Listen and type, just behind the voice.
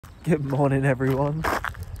Good morning everyone.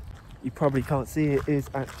 You probably can't see it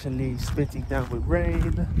is actually spitting down with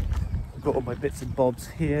rain. I've got all my bits and bobs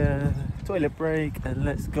here, toilet break, and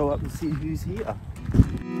let's go up and see who's here.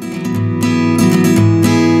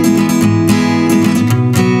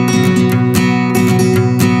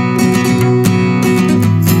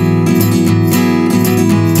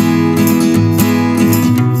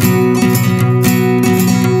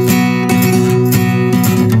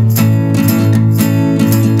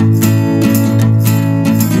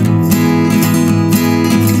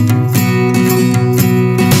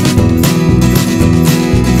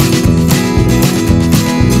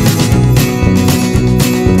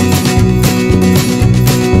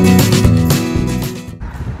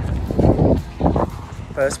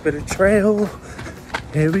 First bit of trail,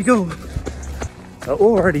 here we go. So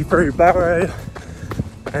already through Barrow,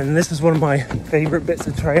 and this is one of my favourite bits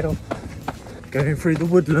of trail, going through the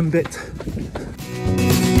woodland bit.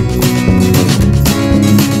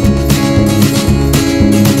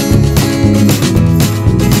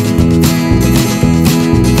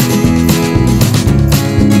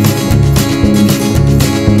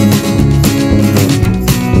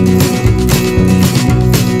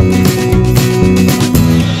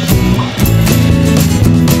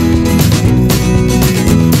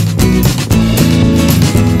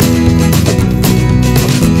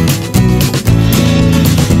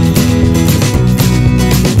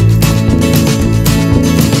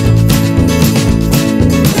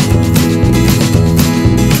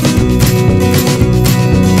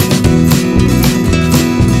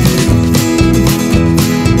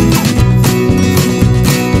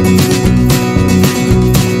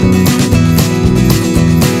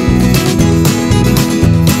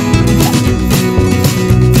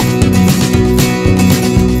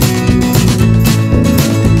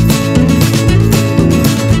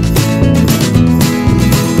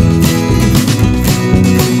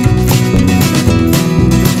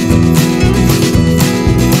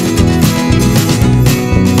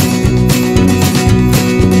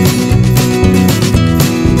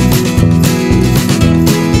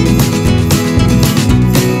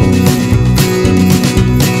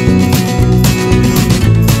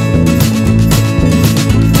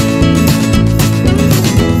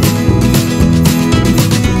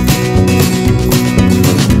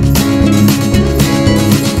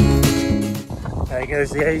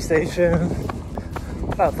 There's the aid station,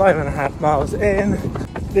 about 5.5 miles in.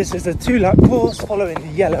 This is a 2-lap course following the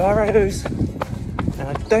yellow arrows, and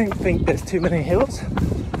I don't think there's too many hills,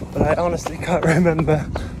 but I honestly can't remember.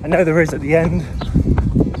 I know there is at the end,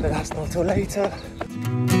 but that's not till later.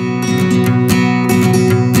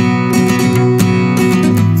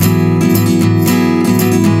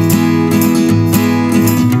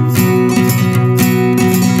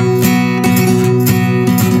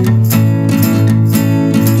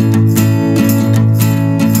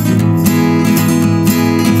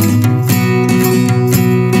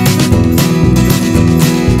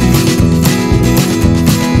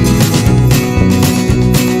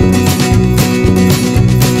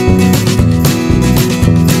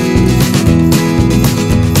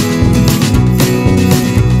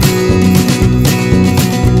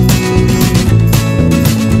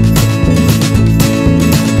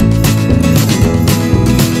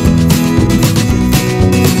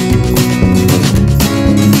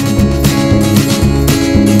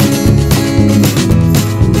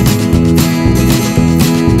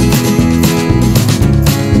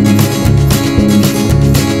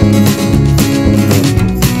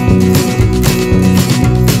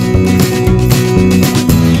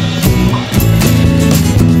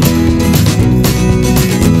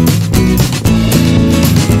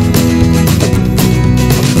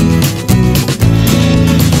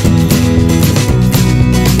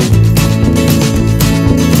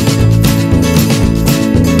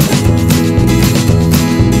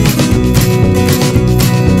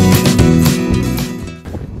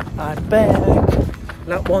 Back,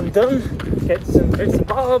 lap 1 done, get some bits and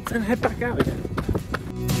bobs and head back out again.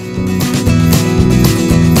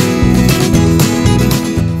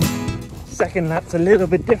 Second lap's a little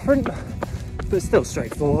bit different, but still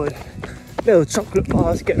straightforward. Little chocolate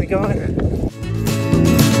bars to get me going.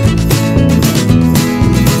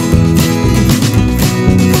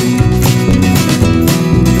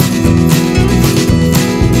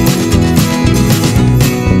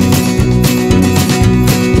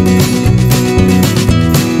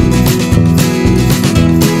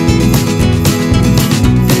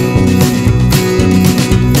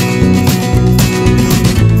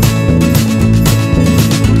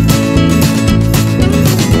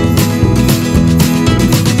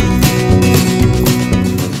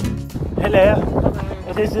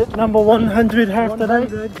 here. Is it number 100 half today?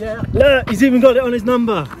 100, yeah. Look, he's even got it on his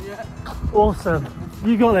number. Yeah. Awesome.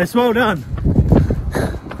 You got this, well done.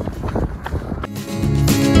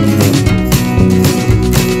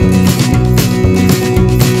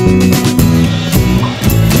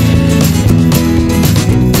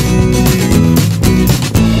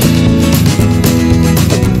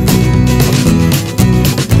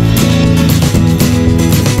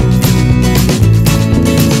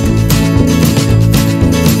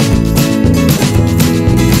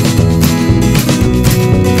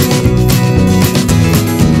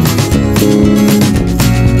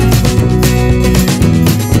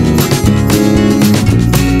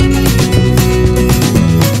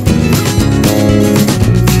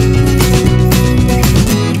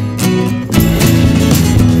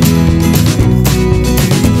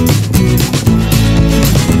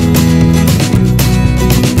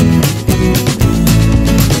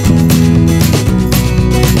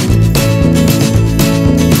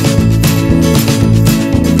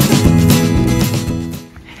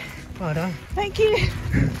 Well done. Thank you.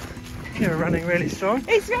 You're running really strong.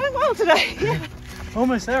 It's going well today. Yeah.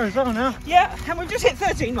 Almost there as well now. Yeah, and we've just hit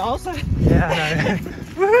 13 miles, so Yeah, I know.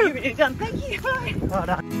 Woohoo! you're done. Thank you. Bye. Well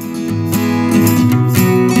done.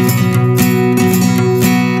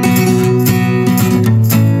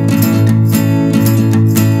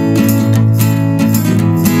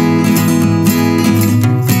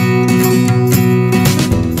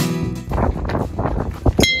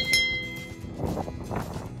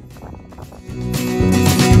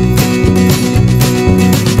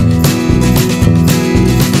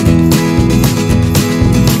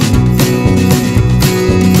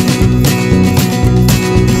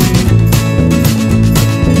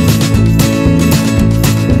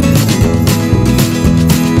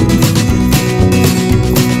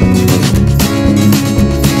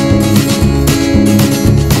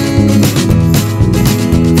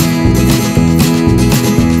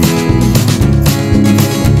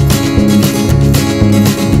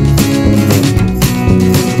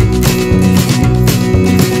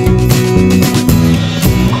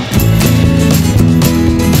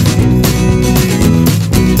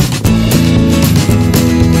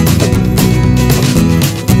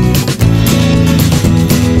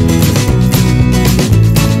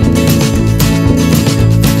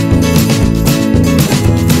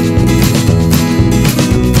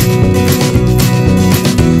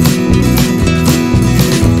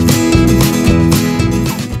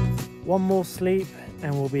 One more sleep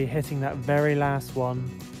and we'll be hitting that very last one.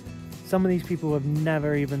 Some of these people have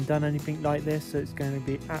never even done anything like this, so it's going to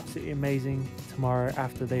be absolutely amazing tomorrow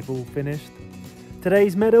after they've all finished.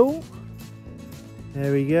 Today's medal,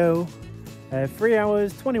 there we go, 3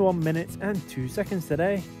 hours, 21 minutes and 2 seconds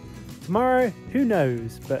today. Tomorrow, who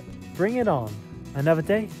knows, but bring it on. Another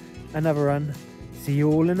day, another run. See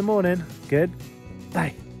you all in the morning. Good.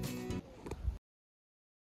 Bye.